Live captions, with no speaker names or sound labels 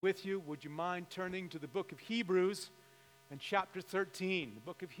With you, would you mind turning to the book of Hebrews and chapter 13? The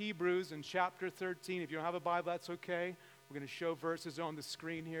book of Hebrews and chapter 13. If you don't have a Bible, that's okay. We're going to show verses on the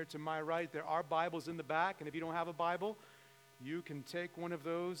screen here to my right. There are Bibles in the back, and if you don't have a Bible, you can take one of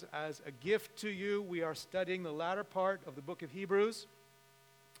those as a gift to you. We are studying the latter part of the book of Hebrews.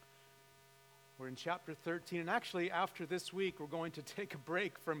 We're in chapter 13, and actually after this week, we're going to take a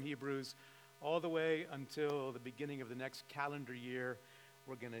break from Hebrews all the way until the beginning of the next calendar year.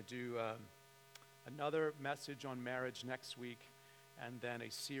 We're going to do another message on marriage next week, and then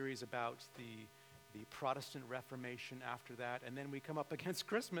a series about the Protestant Reformation after that. And then we come up against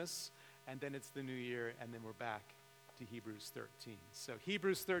Christmas, and then it's the new year, and then we're back to Hebrews 13. So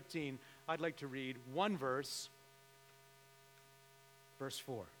Hebrews 13, I'd like to read one verse, verse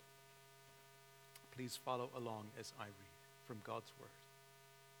 4. Please follow along as I read from God's Word.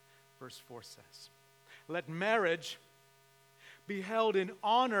 Verse 4 says, "Let marriage be held in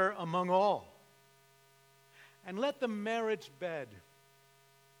honor among all, and let the marriage bed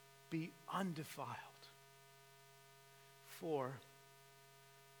be undefiled. For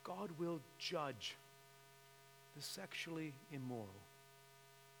God will judge the sexually immoral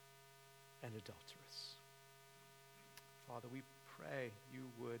and adulterous." Father, we pray you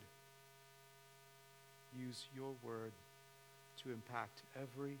would use your word to impact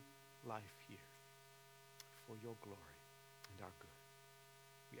every life here for your glory and our good.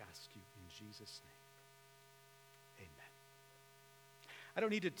 We ask you in Jesus' name. Amen. I don't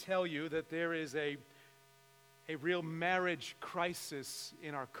need to tell you that there is a real marriage crisis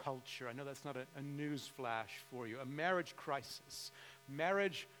in our culture. I know that's not a news flash for you. A marriage crisis.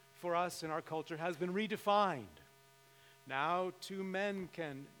 Marriage for us in our culture has been redefined. Now, two men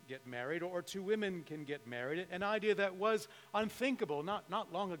can get married or two women can get married, an idea that was unthinkable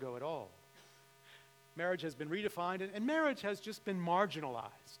not long ago at all. Marriage has been redefined, and marriage has just been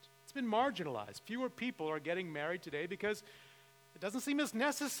marginalized. It's been marginalized. Fewer people are getting married today because it doesn't seem as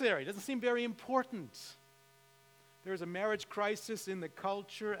necessary. It doesn't seem very important. There's a marriage crisis in the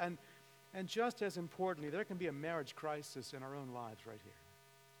culture, and just as importantly, there can be a marriage crisis in our own lives right here.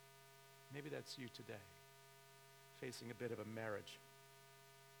 Maybe that's you today, facing a bit of a marriage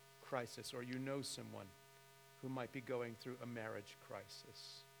crisis, or you know someone who might be going through a marriage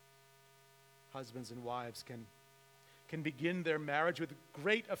crisis. Husbands and wives can begin their marriage with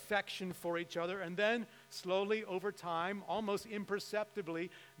great affection for each other, and then slowly over time, almost imperceptibly,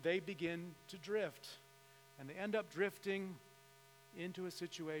 they begin to drift. And they end up drifting into a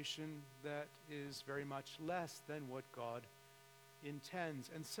situation that is very much less than what God intends.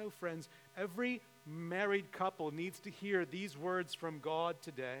 And so, friends, every married couple needs to hear these words from God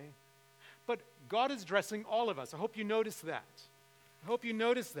today. But God is addressing all of us. I hope you notice that.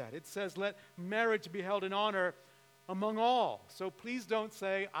 It says, let marriage be held in honor among all. So please don't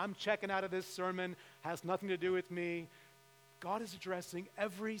say, I'm checking out of this sermon, has nothing to do with me. God is addressing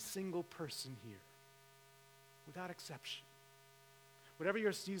every single person here, without exception. Whatever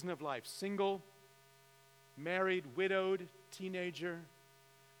your season of life, single, married, widowed, teenager,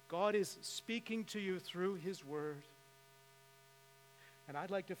 God is speaking to you through His Word. And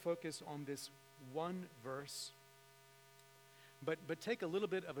I'd like to focus on this one verse, but take a little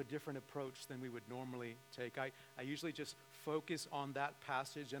bit of a different approach than we would normally take. I usually just focus on that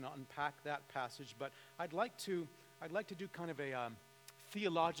passage and unpack that passage, but I'd like to do kind of a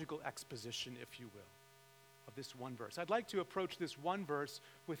theological exposition, if you will, of this one verse. I'd like to approach this one verse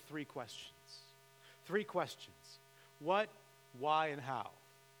with three questions. What, why, and how?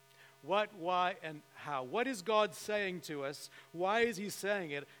 What, why, and how? What is God saying to us? Why is He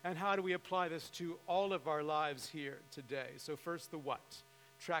saying it? And how do we apply this to all of our lives here today? So first, the what.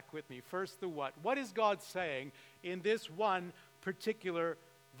 Track with me. First, the what. What is God saying in this one particular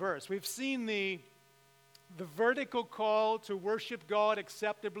verse? We've seen the vertical call to worship God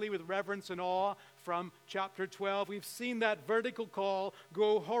acceptably with reverence and awe from chapter 12. We've seen that vertical call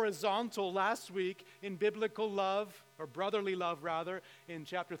go horizontal last week in biblical love, or brotherly love rather, in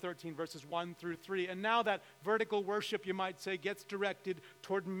chapter 13 verses 1 through 3. And now that vertical worship, you might say, gets directed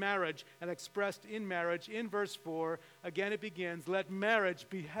toward marriage and expressed in marriage. In verse 4, again it begins, let marriage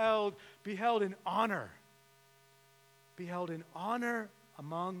be held in honor. Be held in honor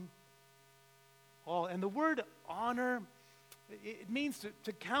among all. And the word honor, it means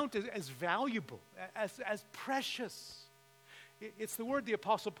to count as valuable, as precious. It's the word the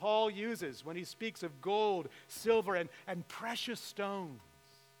Apostle Paul uses when he speaks of gold, silver, and precious stones.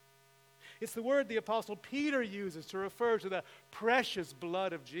 It's the word the Apostle Peter uses to refer to the precious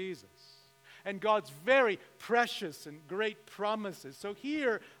blood of Jesus and God's very precious and great promises. So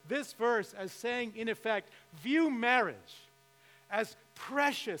here, this verse as saying, in effect, view marriage as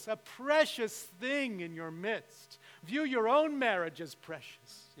a precious thing in your midst. View your own marriage as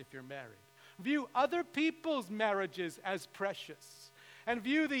precious if you're married. View other people's marriages as precious. And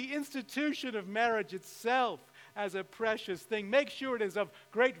view the institution of marriage itself as a precious thing. Make sure it is of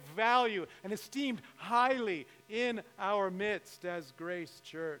great value and esteemed highly in our midst as Grace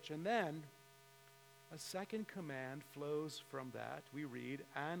Church. And then a second command flows from that. We read,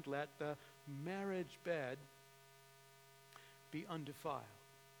 and let the marriage bed be undefiled.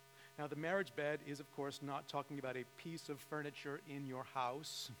 Now, the marriage bed is, of course, not talking about a piece of furniture in your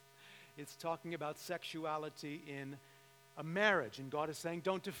house. It's talking about sexuality in a marriage. And God is saying,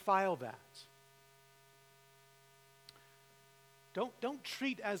 don't defile that. Don't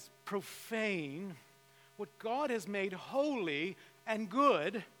treat as profane what God has made holy and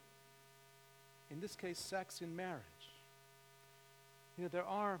good, in this case, sex in marriage. You know,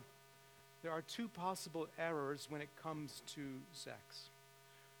 there are two possible errors when it comes to sex.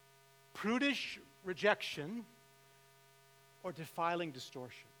 Prudish rejection or defiling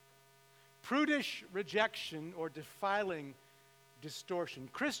distortion. Prudish rejection or defiling distortion.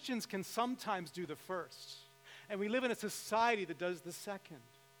 Christians can sometimes do the first, and we live in a society that does the second.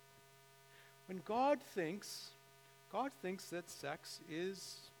 When God thinks that sex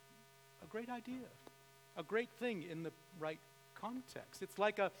is a great idea, a great thing in the right context. It's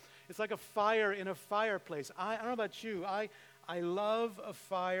like a fire in a fireplace. I don't know about you. I love a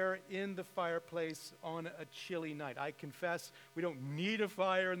fire in the fireplace on a chilly night. I confess we don't need a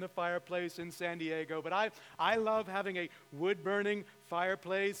fire in the fireplace in San Diego, but I love having a wood-burning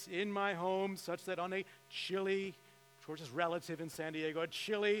fireplace in my home such that on a chilly, George is relative in San Diego, a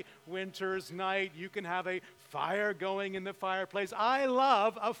chilly winter's night, you can have a fire going in the fireplace. I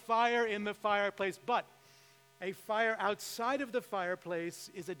love a fire in the fireplace, but a fire outside of the fireplace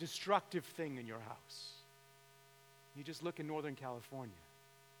is a destructive thing in your house. You just look in Northern California,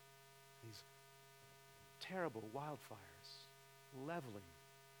 these terrible wildfires leveling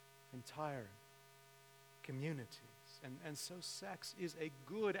entire communities. And so sex is a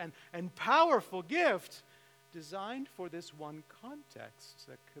good and powerful gift designed for this one context,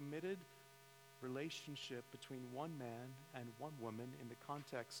 a committed relationship between one man and one woman in the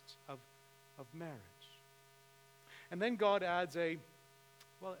context of marriage. And then God adds a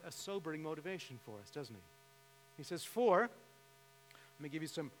sobering motivation for us, doesn't he? He says, let me give you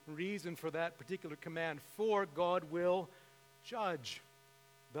some reason for that particular command. For God will judge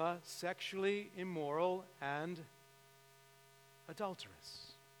the sexually immoral and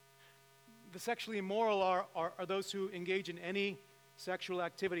adulterous. The sexually immoral are those who engage in any sexual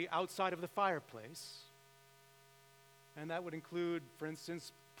activity outside of the fireplace. And that would include, for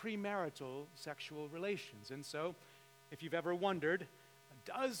instance, premarital sexual relations. And so, if you've ever wondered,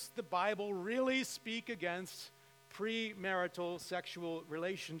 does the Bible really speak against premarital sexual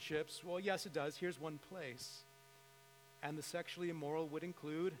relationships? Well, yes, it does. Here's one place. And the sexually immoral would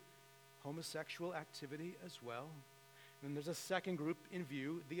include homosexual activity as well. And then there's a second group in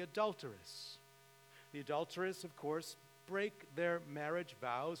view, the adulterous. The adulterous, of course, break their marriage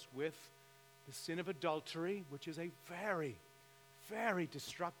vows with the sin of adultery, which is a very, very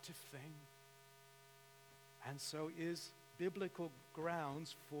destructive thing. And so is biblical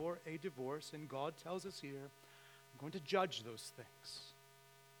grounds for a divorce. And God tells us here, I'm going to judge those things.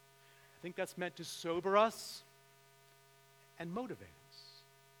 I think that's meant to sober us and motivate us.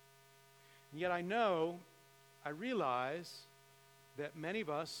 And yet I realize that many of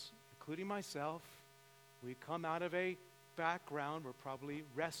us, including myself, we come out of a background, we're probably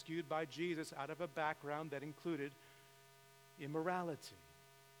rescued by Jesus out of a background that included immorality.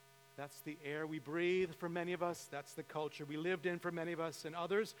 That's the air we breathe for many of us. That's the culture we lived in for many of us. And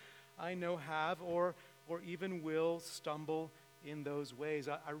others I know have or even will stumble in those ways.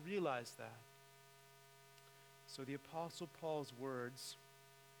 I realize that. So the Apostle Paul's words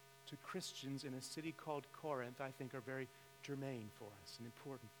to Christians in a city called Corinth, I think, are very germane for us and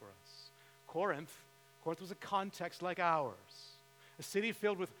important for us. Corinth was a context like ours, a city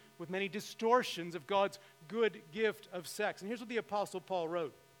filled with many distortions of God's good gift of sex. And here's what the Apostle Paul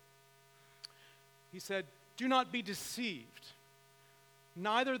wrote. He said, do not be deceived.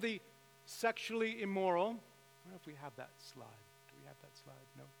 Neither the sexually immoral, I don't know if we have that slide. Do we have that slide?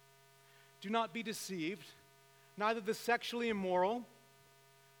 No. Do not be deceived. Neither the sexually immoral,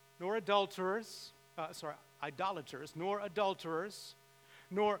 nor idolaters, nor adulterers,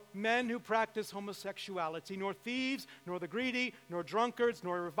 nor men who practice homosexuality, nor thieves, nor the greedy, nor drunkards,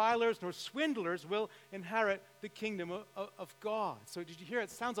 nor revilers, nor swindlers will inherit the kingdom of God. So did you hear? It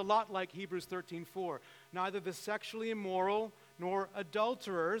sounds a lot like Hebrews 13:4. Neither the sexually immoral nor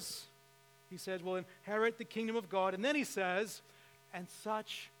adulterers, he says, will inherit the kingdom of God. And then he says, And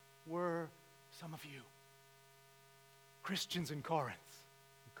such were some of you. Christians in Corinth.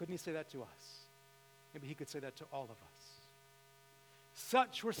 Couldn't he say that to us? Maybe he could say that to all of us.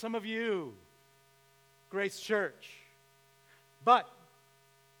 Such were some of you, Grace Church. But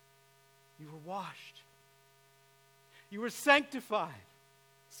you were washed. You were sanctified,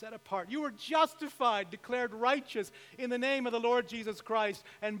 set apart. You were justified, declared righteous in the name of the Lord Jesus Christ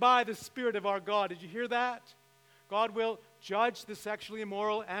and by the Spirit of our God. Did you hear that? God will judge the sexually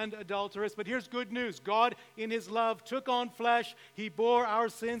immoral and adulterous. But here's good news. God, in his love, took on flesh. He bore our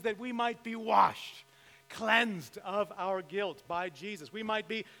sins that we might be washed, cleansed of our guilt by Jesus. We might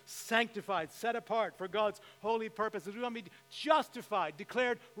be sanctified, set apart for God's holy purposes. We might be justified,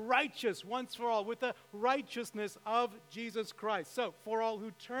 declared righteous once for all with the righteousness of Jesus Christ. So, for all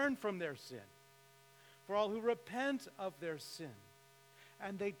who turn from their sin, for all who repent of their sin,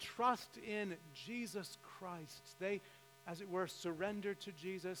 and they trust in Jesus Christ, they, as it were, surrender to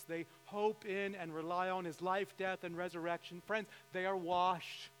Jesus. They hope in and rely on his life, death, and resurrection. Friends, they are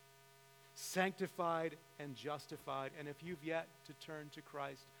washed, sanctified, and justified. And if you've yet to turn to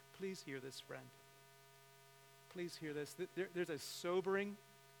Christ, please hear this, friend. Please hear this. There's a sobering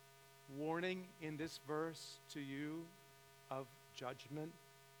warning in this verse to you of judgment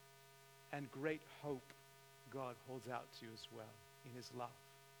and great hope God holds out to you as well in his love.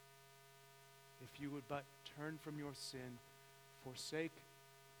 If you would but turn from your sin, forsake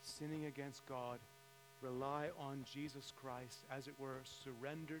sinning against God, rely on Jesus Christ, as it were,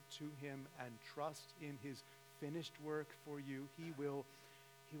 surrender to him and trust in his finished work for you, he will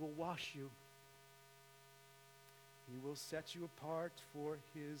wash you. He will set you apart for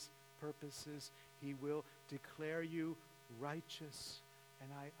his purposes. He will declare you righteous. And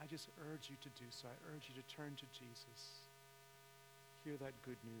I just urge you to do so. I urge you to turn to Jesus. Hear that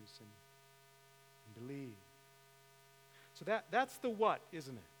good news and believe. So that's the what,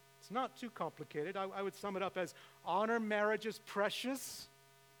 isn't it? It's not too complicated. I would sum it up as honor marriage as precious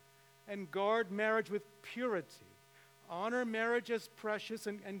and guard marriage with purity. Honor marriage as precious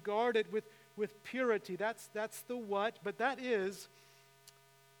and guard it with purity. That's the what, but that is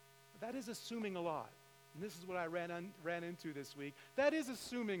assuming a lot. And this is what I ran into this week. That is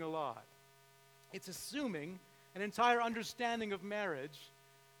assuming a lot. It's assuming an entire understanding of marriage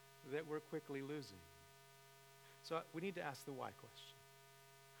that we're quickly losing. So we need to ask the why question.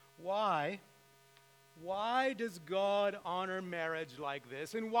 Why? Why does God honor marriage like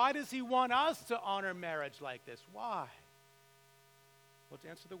this? And why does he want us to honor marriage like this? Why? Well, to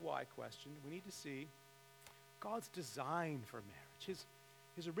answer the why question, we need to see God's design for marriage,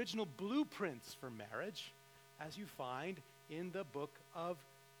 his original blueprints for marriage, as you find in the book of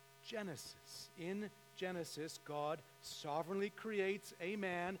Genesis. In Genesis, God sovereignly creates a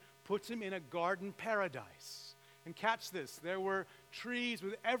man, puts him in a garden paradise. And catch this, there were trees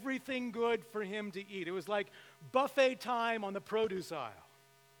with everything good for him to eat. It was like buffet time on the produce aisle.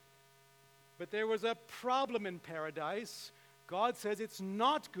 But there was a problem in paradise. God says it's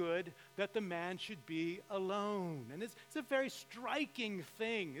not good that the man should be alone. And it's a very striking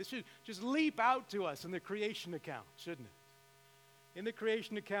thing. It should just leap out to us in the creation account, shouldn't it? In the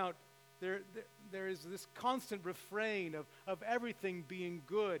creation account, there is this constant refrain of everything being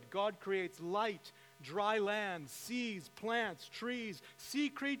good. God creates light, dry land, seas, plants, trees, sea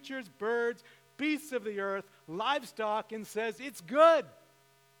creatures, birds, beasts of the earth, livestock, and says it's good.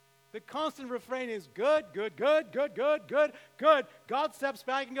 The constant refrain is good, good, good, good, good, good, good. God steps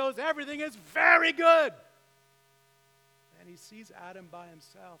back and goes, everything is very good. And he sees Adam by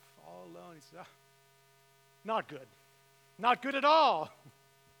himself, all alone. He says, not good. Not good at all.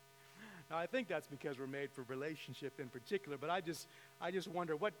 Now, I think that's because we're made for relationship in particular, but I just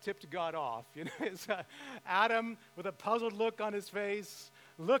wonder what tipped God off. You know, is Adam with a puzzled look on his face,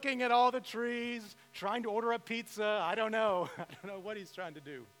 looking at all the trees, trying to order a pizza. I don't know. I don't know what he's trying to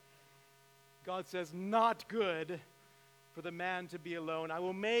do. God says, not good for the man to be alone. I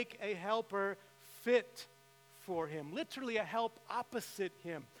will make a helper fit for him. Literally a help opposite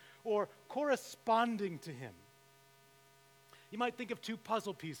him or corresponding to him. You might think of two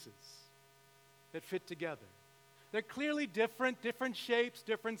puzzle pieces that fit together. They're clearly different shapes,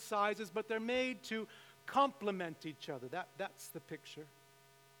 different sizes, but they're made to complement each other. That's the picture.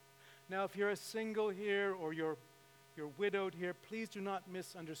 Now, if you're a single here or you're widowed here, please do not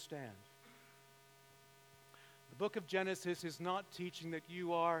misunderstand. The book of Genesis is not teaching that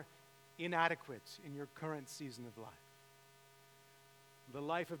you are inadequate in your current season of life. The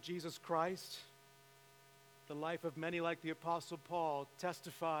life of Jesus Christ, the life of many like the Apostle Paul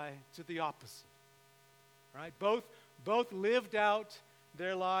testify to the opposite. Right? Both lived out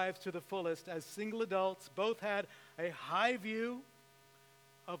their lives to the fullest as single adults. Both had a high view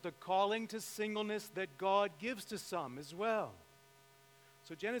of the calling to singleness that God gives to some as well.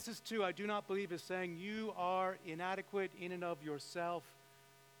 So Genesis 2, I do not believe, is saying you are inadequate in and of yourself,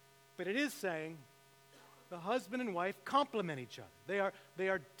 but it is saying the husband and wife complement each other. They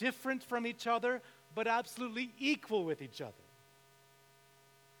are different from each other, but absolutely equal with each other.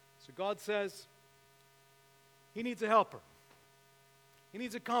 So God says he needs a helper. He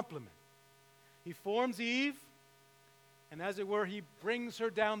needs a complement. He forms Eve, and as it were, he brings her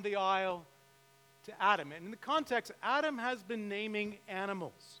down the aisle to Adam. And in the context, Adam has been naming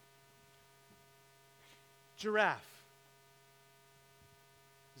animals. Giraffe,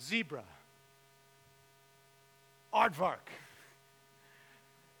 zebra, aardvark.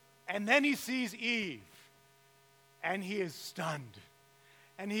 And then he sees Eve, and he is stunned,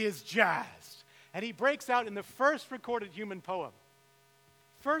 and he is jazzed. And he breaks out in the first recorded human poem.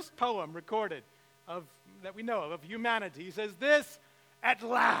 First poem recorded that we know of humanity. He says, this at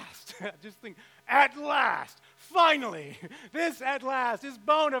last, just think, at last, finally, this at last is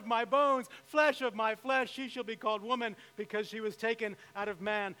bone of my bones, flesh of my flesh. She shall be called woman because she was taken out of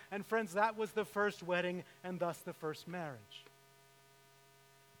man. And friends, that was the first wedding and thus the first marriage.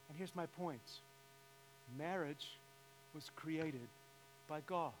 And here's my point. Marriage was created by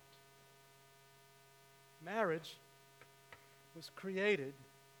God. Marriage was created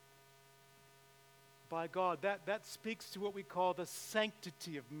by God. That speaks to what we call the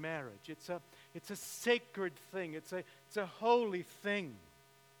sanctity of marriage. It's a sacred thing. It's a holy thing.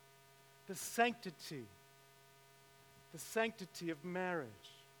 The sanctity of marriage.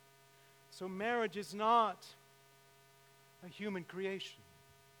 So marriage is not a human creation.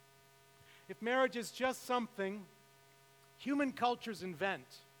 If marriage is just something human cultures invent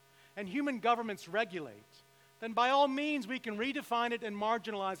and human governments regulate, then by all means we can redefine it and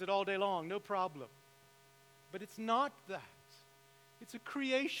marginalize it all day long, no problem. But it's not that. It's a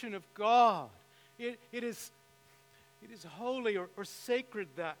creation of God. It is holy or sacred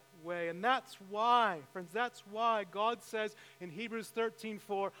that way. And that's why, friends, that's why God says in Hebrews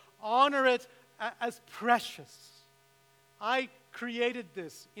 13:4, honor it as precious. I created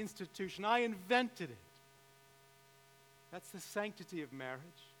this institution. I invented it. That's the sanctity of marriage.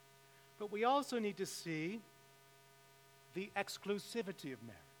 But we also need to see the exclusivity of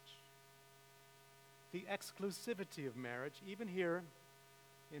marriage. The exclusivity of marriage, even here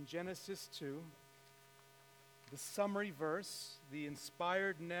in Genesis 2, the summary verse, the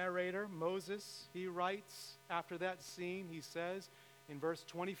inspired narrator, Moses, he writes after that scene, he says in verse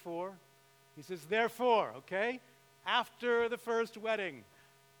 24, he says, therefore, okay, after the first wedding,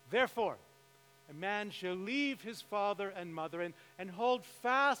 therefore, a man shall leave his father and mother and hold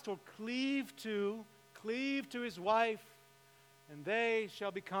fast or cleave to his wife, and they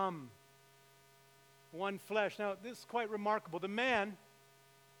shall become one flesh. Now, this is quite remarkable. The man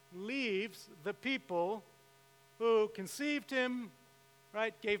leaves the people who conceived him,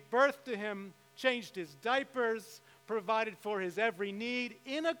 right, gave birth to him, changed his diapers, provided for his every need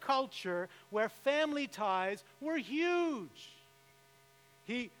in a culture where family ties were huge.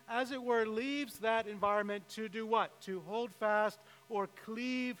 He, as it were, leaves that environment to do what? To hold fast or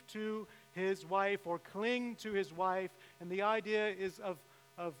cleave to his wife or cling to his wife. And the idea is of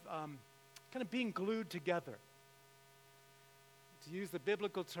kind of being glued together. To use the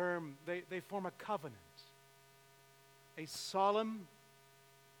biblical term, they form a covenant. A solemn,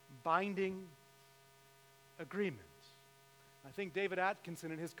 binding agreement. I think David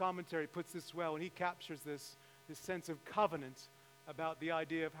Atkinson in his commentary puts this well, and he captures this sense of covenant about the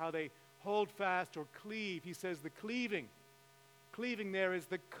idea of how they hold fast or cleave. He says the cleaving there is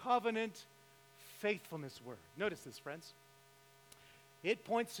the covenant faithfulness word. Notice this, friends. It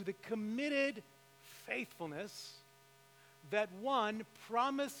points to the committed faithfulness that one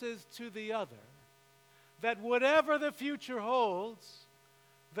promises to the other, that whatever the future holds,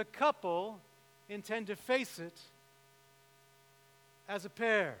 the couple intend to face it as a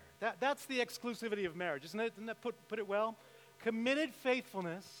pair. That's the exclusivity of marriage, isn't it? Doesn't that put it well? Committed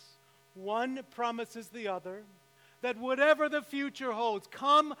faithfulness, one promises the other, that whatever the future holds,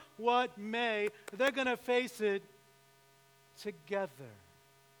 come what may, they're going to face it together.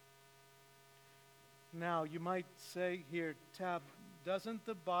 Now, you might say here, Tab, doesn't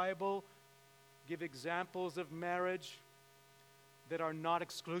the Bible give examples of marriage that are not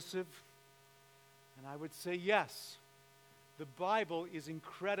exclusive? And I would say yes. The Bible is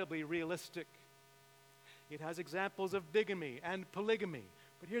incredibly realistic. It has examples of bigamy and polygamy.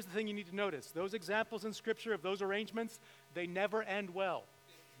 But here's the thing you need to notice. Those examples in Scripture of those arrangements, they never end well.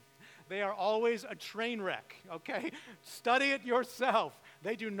 They are always a train wreck, okay? Study it yourself.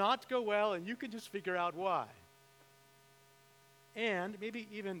 They do not go well, and you can just figure out why. And maybe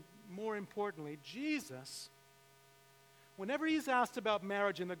even more importantly, Jesus, whenever he's asked about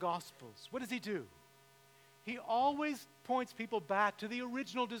marriage in the Gospels, what does he do? He always points people back to the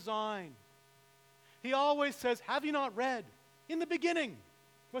original design. He always says, have you not read? In the beginning,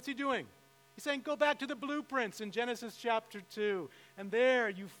 what's he doing? He's saying, go back to the blueprints in Genesis chapter 2, and there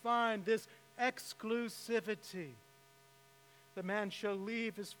you find this exclusivity. The man shall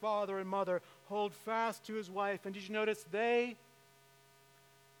leave his father and mother, hold fast to his wife. And did you notice they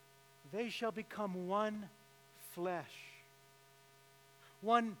shall become one flesh,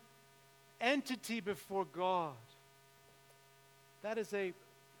 one entity before God. That is a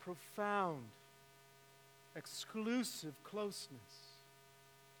profound, exclusive closeness.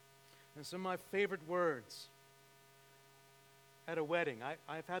 And some of my favorite words at a wedding.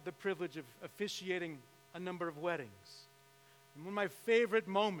 I've had the privilege of officiating a number of weddings. And one of my favorite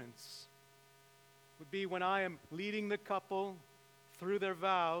moments would be when I am leading the couple through their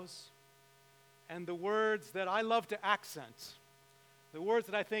vows, and the words that I love to accent, the words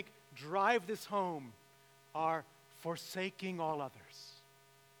that I think drive this home, are forsaking all others.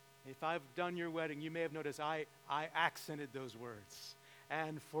 If I've done your wedding, you may have noticed I accented those words.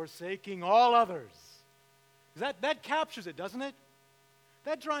 And forsaking all others. That captures it, doesn't it?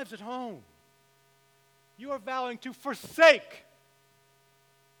 That drives it home. You are vowing to forsake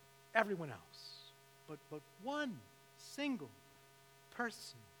everyone else, but one single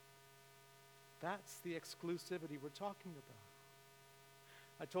person. That's the exclusivity we're talking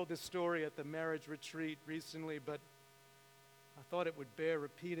about. I told this story at the marriage retreat recently, but I thought it would bear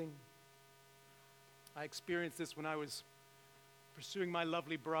repeating. I experienced this when I was pursuing my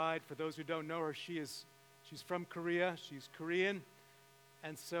lovely bride. For those who don't know her, she's from Korea. She's Korean.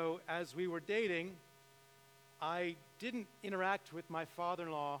 And so as we were dating, I didn't interact with my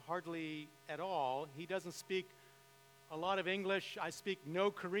father-in-law hardly at all. He doesn't speak a lot of English. I speak no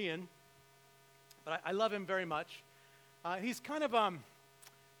Korean, but I love him very much. He's kind of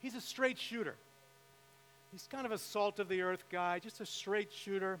he's a straight shooter. He's kind of a salt-of-the-earth guy, just a straight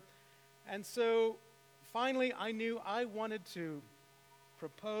shooter. And so finally, I knew I wanted to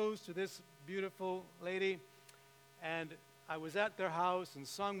propose to this beautiful lady, and I was at their house, and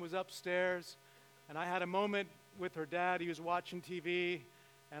Sung was upstairs, and I had a moment with her dad. He was watching TV,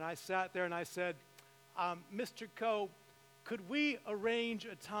 and I sat there and I said, Mr. Ko, could we arrange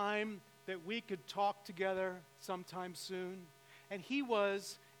a time that we could talk together sometime soon? And he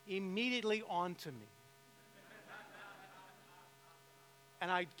was immediately on to me. And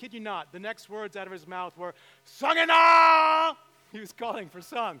I kid you not, the next words out of his mouth were, Sungana! He was calling for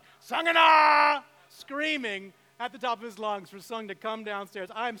Sung. Sungana! Screaming at the top of his lungs for Sung to come downstairs.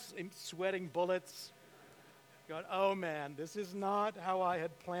 I'm sweating bullets. God, oh man, this is not how I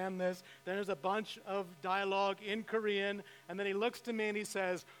had planned this. Then there's a bunch of dialogue in Korean, and then he looks to me and he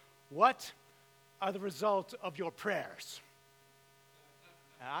says, what are the result of your prayers?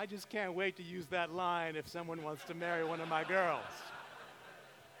 And I just can't wait to use that line if someone wants to marry one of my girls.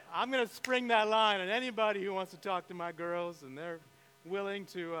 I'm going to spring that line on anybody who wants to talk to my girls, and they're willing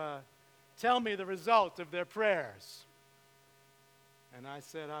to tell me the result of their prayers. And I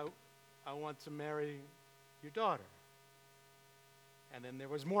said, I want to marry your daughter. And then there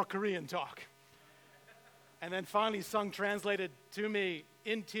was more Korean talk. And then finally Sung translated to me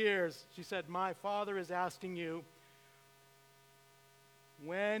in tears. She said, my father is asking you,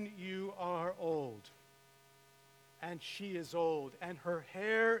 when you are old, and she is old, and her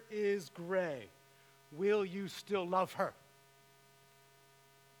hair is gray, will you still love her?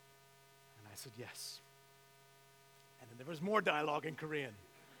 And I said, yes. And then there was more dialogue in Korean,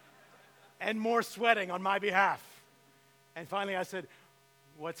 and more sweating on my behalf. And finally I said,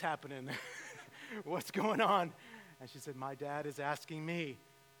 what's happening? What's going on? And she said, my dad is asking me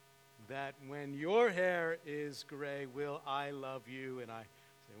that when your hair is gray, will I love you? And I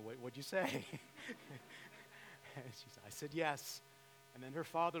said, what'd you say? And I said, yes. And then her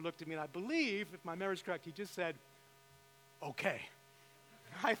father looked at me, and I believe, if my memory is correct, he just said, okay.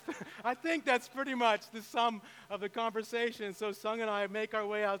 I think that's pretty much the sum of the conversation. So Sung and I make our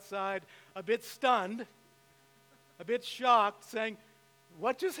way outside, a bit stunned, a bit shocked, saying,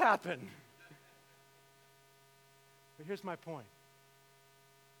 what just happened? But here's my point.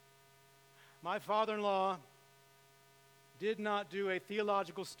 My father-in-law did not do a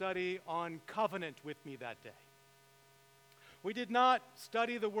theological study on covenant with me that day. We did not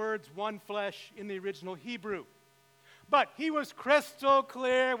study the words one flesh in the original Hebrew. But he was crystal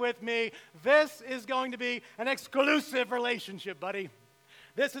clear with me. This is going to be an exclusive relationship, buddy.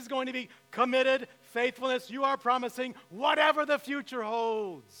 This is going to be committed faithfulness. You are promising whatever the future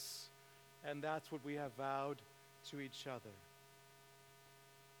holds. And that's what we have vowed to each other.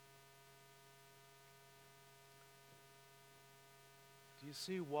 you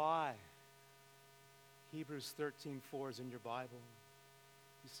see why Hebrews 13:4 is in your Bible?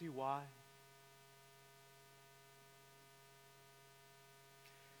 You see why?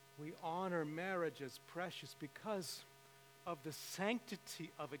 We honor marriage as precious because of the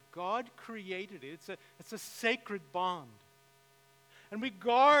sanctity of it. God created it. It's a sacred bond. And we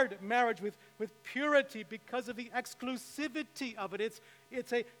guard marriage with purity because of the exclusivity of it.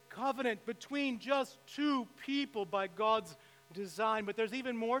 It's a covenant between just two people by God's design. But there's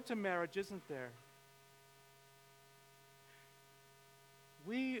even more to marriage, isn't there?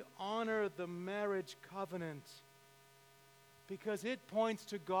 We honor the marriage covenant because it points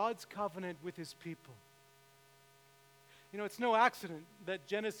to God's covenant with his people. You know, it's no accident that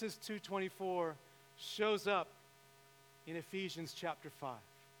Genesis 2:24 shows up in Ephesians chapter 5,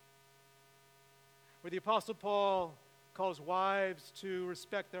 where the Apostle Paul calls wives to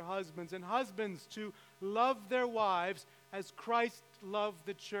respect their husbands and husbands to love their wives as Christ loved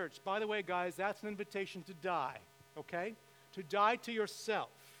the church. By the way, guys, that's an invitation to die, okay? To die to yourself.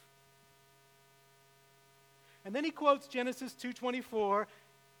 And then he quotes Genesis 2:24,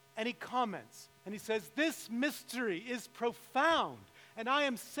 and he comments, and he says, this mystery is profound, and I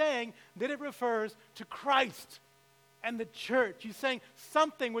am saying that it refers to Christ and the church. He's saying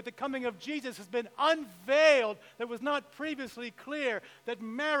something with the coming of Jesus has been unveiled that was not previously clear, that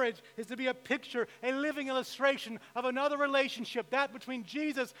marriage is to be a picture, a living illustration of another relationship, that between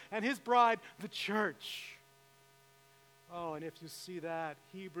Jesus and his bride, the church. Oh, and if you see that,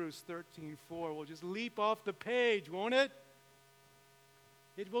 Hebrews 13:4 will just leap off the page, won't it?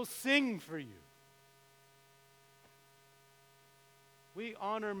 It will sing for you. We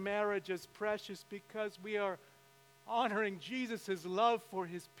honor marriage as precious because we are honoring Jesus' love for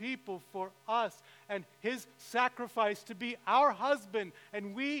his people, for us, and his sacrifice to be our husband,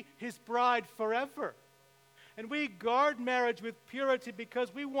 and we his bride forever. And we guard marriage with purity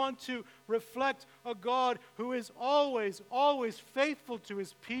because we want to reflect a God who is always, always faithful to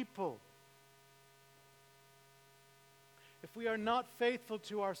his people. If we are not faithful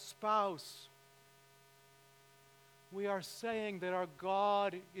to our spouse, we are saying that our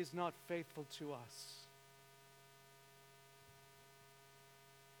God is not faithful to us.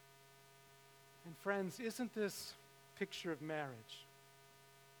 And friends, isn't this picture of marriage,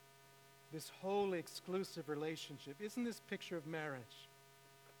 this holy, exclusive relationship, isn't this picture of marriage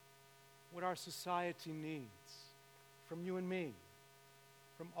what our society needs from you and me,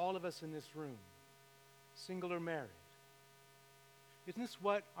 from all of us in this room, single or married? Isn't this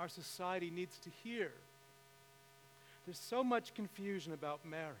what our society needs to hear? There's so much confusion about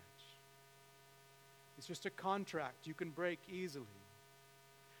marriage. It's just a contract you can break easily.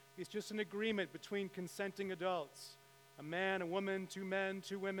 It's just an agreement between consenting adults, a man, a woman, two men,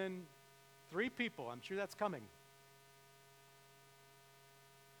 two women, three people. I'm sure that's coming.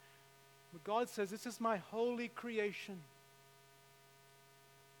 But God says, this is my holy creation,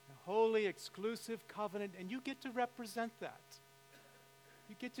 a holy, exclusive covenant, and you get to represent that.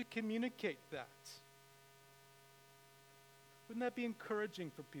 You get to communicate that. Wouldn't that be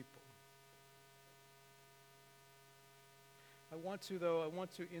encouraging for people? I want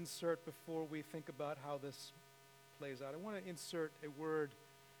to insert, before we think about how this plays out, I want to insert a word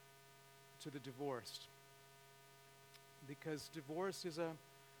to the divorced. Because divorce is a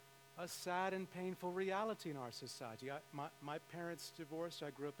sad and painful reality in our society. My parents divorced. I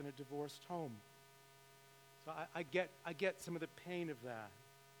grew up in a divorced home. So I get some of the pain of that.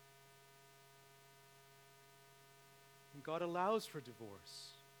 And God allows for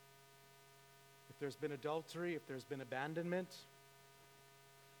divorce. If there's been adultery, if there's been abandonment,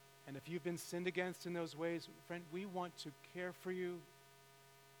 and if you've been sinned against in those ways, friend, we want to care for you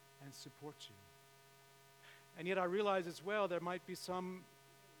and support you. And yet I realize as well there might be some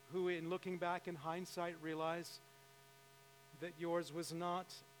who, in looking back in hindsight, realize that yours was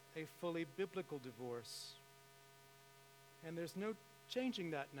not a fully biblical divorce. And there's no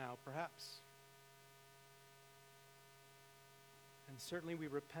changing that now, perhaps. And certainly we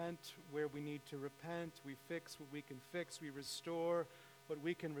repent where we need to repent. We fix what we can fix. We restore what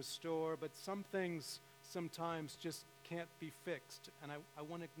we can restore. But some things sometimes just can't be fixed. And I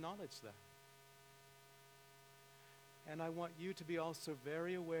want to acknowledge that. And I want you to be also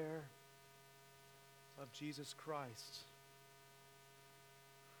very aware of Jesus Christ,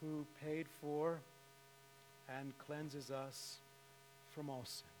 who paid for and cleanses us from all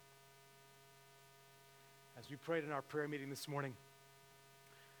sin. As we prayed in our prayer meeting this morning,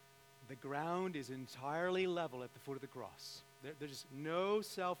 the ground is entirely level at the foot of the cross. There's no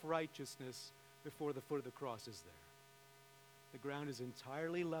self-righteousness before the foot of the cross is there. The ground is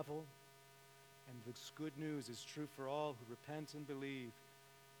entirely level. And this good news is true for all who repent and believe.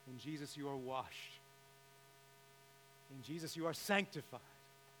 In Jesus you are washed. In Jesus you are sanctified.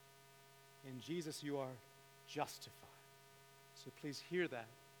 In Jesus you are justified. So please hear that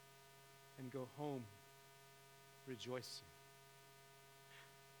and go home rejoicing.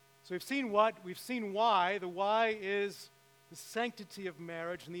 So we've seen what, we've seen why. The why is the sanctity of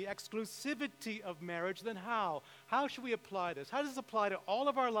marriage and the exclusivity of marriage. Then how? How should we apply this? How does this apply to all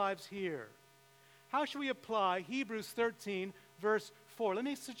of our lives here? How should we apply Hebrews 13, verse 4? Let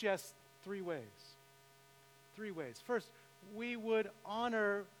me suggest 3 ways. 3 ways. First, we would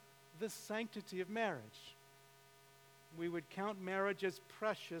honor the sanctity of marriage. We would count marriage as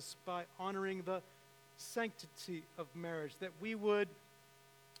precious by honoring the sanctity of marriage, that we would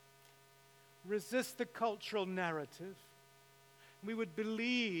resist the cultural narrative. We would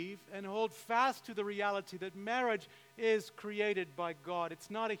believe and hold fast to the reality that marriage is created by God. It's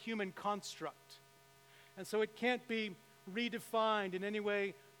not a human construct. And so it can't be redefined in any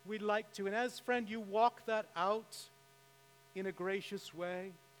way we'd like to. And as, friend, you walk that out in a gracious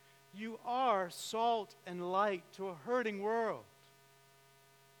way, you are salt and light to a hurting world.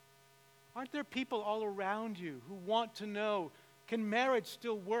 Aren't there people all around you who want to know, can marriage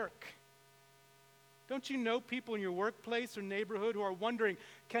still work? Don't you know people in your workplace or neighborhood who are wondering,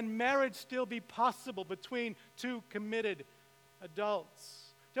 can marriage still be possible between 2 committed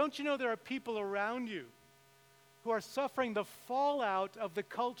adults? Don't you know there are people around you who are suffering the fallout of the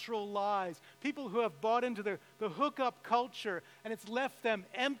cultural lies, people who have bought into the hookup culture and it's left them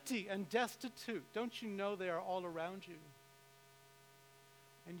empty and destitute? Don't you know they are all around you?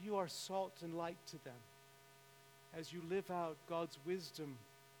 And you are salt and light to them as you live out God's wisdom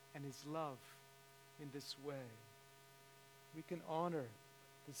and His love in this way. We can honor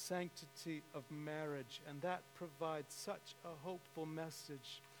the sanctity of marriage, and that provides such a hopeful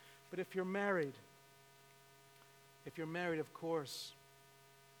message. But if you're married, of course,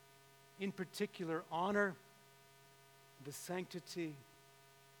 in particular, honor the sanctity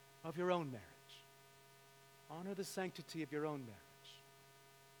of your own marriage. Honor the sanctity of your own marriage.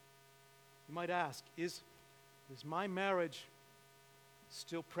 You might ask, is my marriage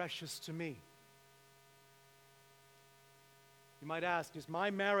still precious to me? You might ask, is my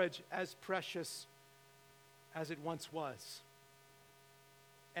marriage as precious as it once was?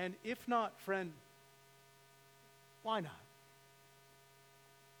 And if not, friend, why not?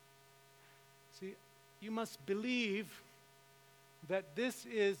 See, you must believe that this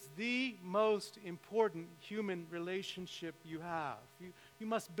is the most important human relationship you have. You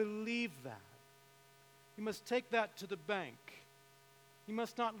must believe that. You must take that to the bank. You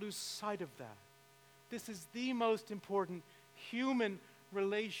must not lose sight of that. This is the most important human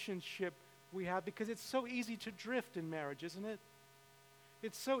relationship we have, because it's so easy to drift in marriage, isn't it?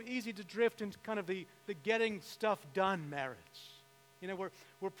 It's so easy to drift into kind of the getting stuff done marriage. You know,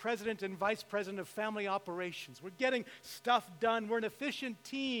 we're president and vice president of family operations. We're getting stuff done. We're an efficient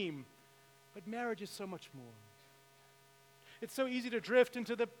team. But marriage is so much more. It's so easy to drift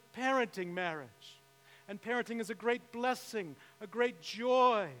into the parenting marriage. And parenting is a great blessing, a great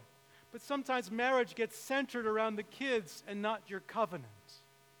joy. But sometimes marriage gets centered around the kids and not your covenant.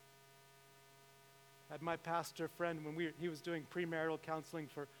 I had my pastor friend, when he was doing premarital counseling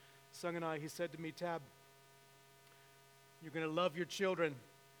for Sung and I, he said to me, Tab, you're going to love your children,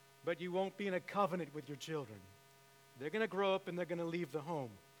 but you won't be in a covenant with your children. They're going to grow up and they're going to leave the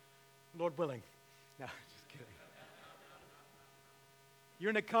home. Lord willing. No, just kidding. You're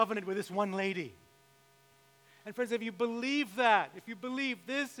in a covenant with this one lady. And friends, if you believe that, if you believe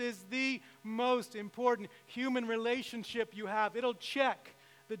this is the most important human relationship you have, it'll check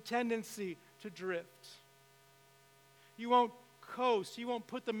the tendency to drift. You won't coast. You won't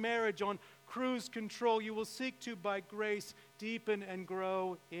put the marriage on cruise control. You will seek to, by grace, deepen and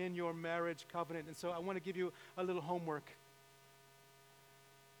grow in your marriage covenant. And so I want to give you a little homework.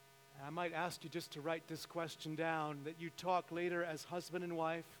 I might ask you just to write this question down, that you talk later as husband and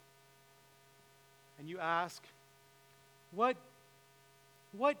wife, and you ask, what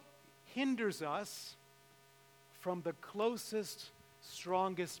hinders us from the closest,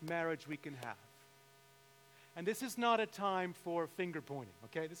 strongest marriage we can have? And this is not a time for finger pointing,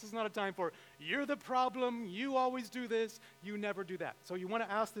 okay? This is not a time for, you're the problem, you always do this, you never do that. So you want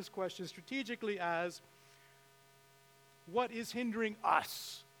to ask this question strategically as, what is hindering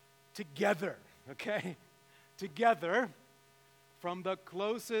us together, okay? Together from the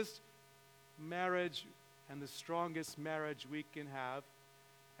closest marriage and the strongest marriage we can have.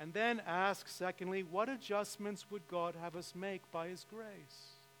 And then ask, secondly, what adjustments would God have us make by His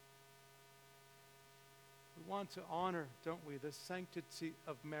grace? We want to honor, don't we, the sanctity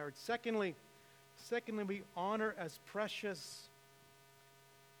of marriage. Secondly, Secondly, we honor as precious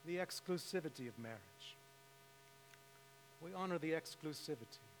the exclusivity of marriage. We honor the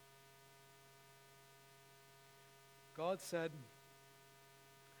exclusivity. God said,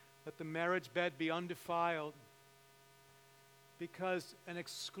 let the marriage bed be undefiled, because an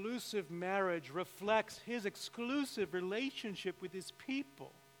exclusive marriage reflects his exclusive relationship with his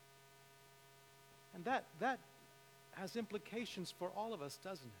people. And that has implications for all of us,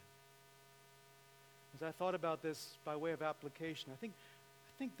 doesn't it? As I thought about this by way of application, I think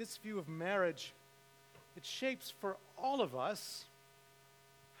this view of marriage, it shapes for all of us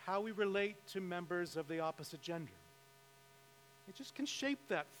how we relate to members of the opposite gender. It just can shape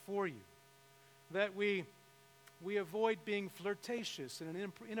that for you. That we avoid being flirtatious in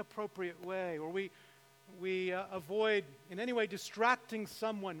an inappropriate way, or we avoid in any way distracting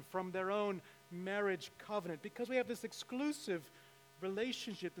someone from their own marriage covenant, because we have this exclusive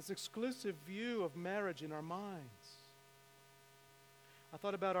relationship, this exclusive view of marriage in our minds. I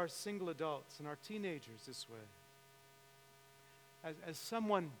thought about our single adults and our teenagers this way. As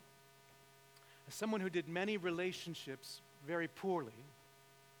someone who did many relationships very poorly,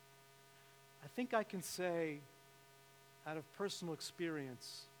 I think I can say, out of personal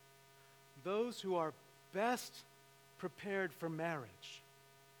experience, those who are best prepared for marriage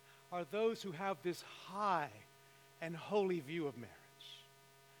are those who have this high and holy view of marriage.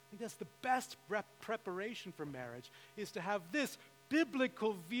 I think that's the best preparation for marriage, is to have this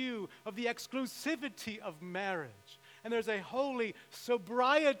biblical view of the exclusivity of marriage. And there's a holy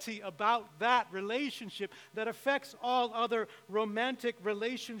sobriety about that relationship that affects all other romantic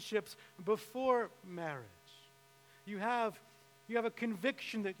relationships before marriage. You have a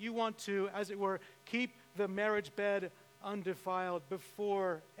conviction that you want to, as it were, keep the marriage bed undefiled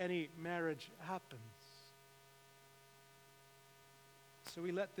before any marriage happens. So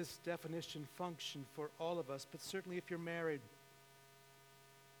we let this definition function for all of us, but certainly if you're married,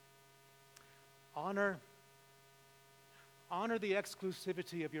 honor the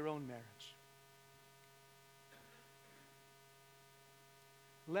exclusivity of your own marriage.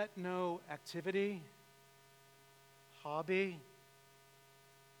 Let no activity, hobby,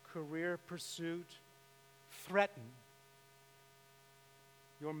 career pursuit threaten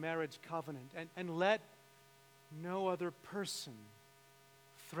your marriage covenant, and let no other person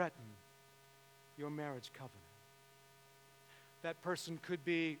threaten your marriage covenant. That person could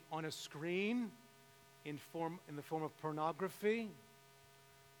be on a screen in the form of pornography,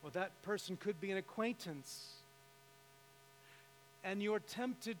 or that person could be an acquaintance, and you're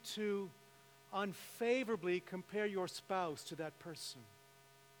tempted to unfavorably compare your spouse to that person.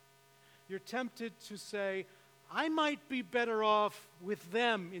 You're tempted to say, I might be better off with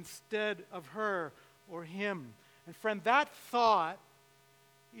them instead of her or him. And friend, that thought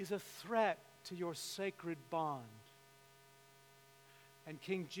is a threat to your sacred bond. And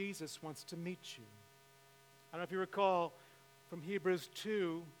King Jesus wants to meet you. I don't know if you recall from Hebrews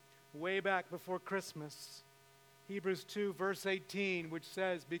 2, way back before Christmas, Hebrews 2, verse 18, which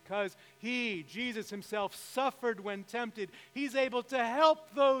says, because he, Jesus himself, suffered when tempted, he's able to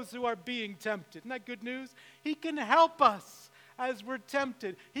help those who are being tempted. Isn't that good news? He can help us as we're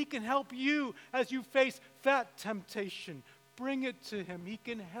tempted. He can help you as you face that temptation. Bring it to him. He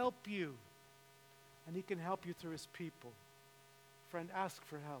can help you. And he can help you through his people. Friend, ask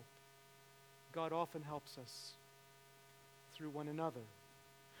for help. God often helps us through one another.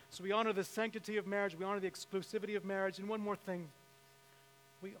 So we honor the sanctity of marriage. We honor the exclusivity of marriage. And one more thing.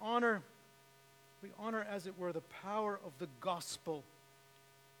 We honor, as it were, the power of the gospel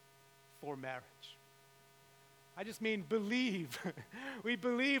for marriage. I just mean believe. We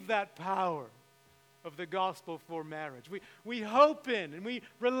believe that power of the gospel for marriage. We hope in and we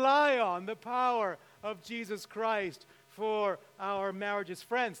rely on the power of Jesus Christ for our marriages.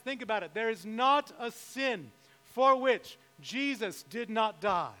 Friends, think about it. There is not a sin for which Jesus did not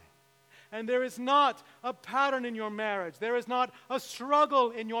die. And there is not a pattern in your marriage. There is not a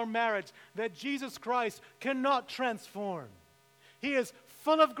struggle in your marriage that Jesus Christ cannot transform. He is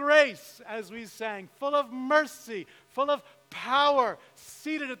full of grace, as we sang, full of mercy, full of power,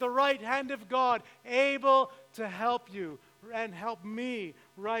 seated at the right hand of God, able to help you and help me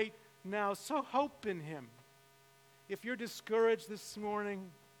right now. So hope in him. If you're discouraged this morning,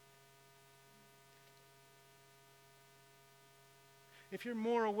 if you're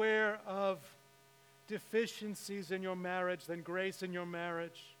more aware of deficiencies in your marriage than grace in your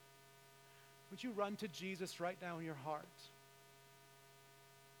marriage, would you run to Jesus right now in your heart?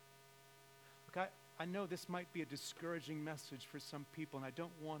 Look, I know this might be a discouraging message for some people, and I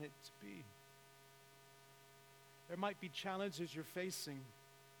don't want it to be. There might be challenges you're facing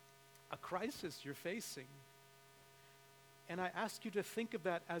a crisis you're facing. And I ask you to think of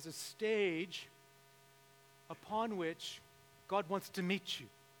that as a stage upon which God wants to meet you.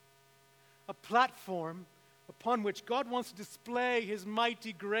 A platform upon which God wants to display his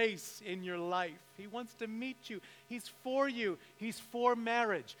mighty grace in your life. He wants to meet you. He's for you. He's for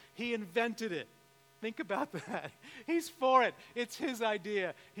marriage. He invented it. Think about that. He's for it. It's his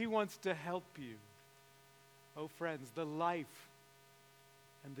idea. He wants to help you. Oh, friends, the life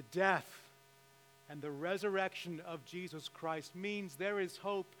and the death and the resurrection of Jesus Christ means there is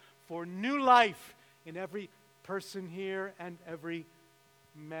hope for new life in every person here and every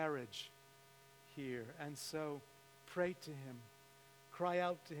marriage here. And so pray to him. Cry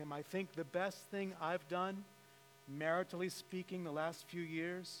out to him. I think the best thing I've done, maritally speaking, the last few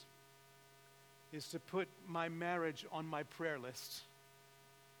years is to put my marriage on my prayer list.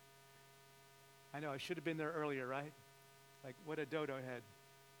 I know I should have been there earlier, right? Like, what a dodo head.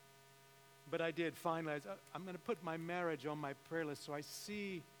 But I did finally. I'm going to put my marriage on my prayer list so I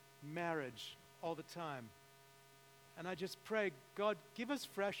see marriage all the time. And I just pray, God, give us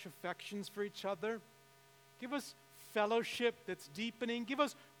fresh affections for each other. Give us fellowship that's deepening. Give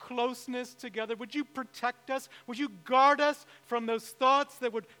us closeness together. Would you protect us? Would you guard us from those thoughts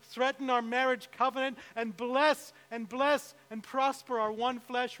that would threaten our marriage covenant, and bless and prosper our one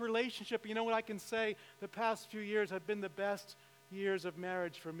flesh relationship? You know what I can say? The past few years have been the best years of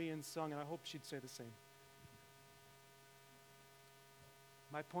marriage for me and Sung, and I hope she'd say the same.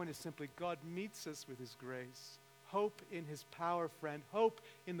 My point is simply, God meets us with his grace. Hope in his power, friend. Hope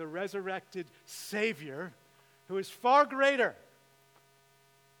in the resurrected Savior who is far greater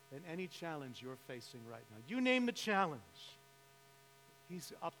than any challenge you're facing right now. You name the challenge.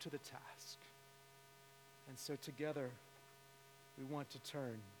 He's up to the task. And so together we want to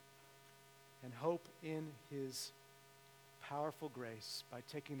turn and hope in his powerful grace by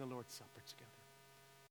taking the Lord's Supper together.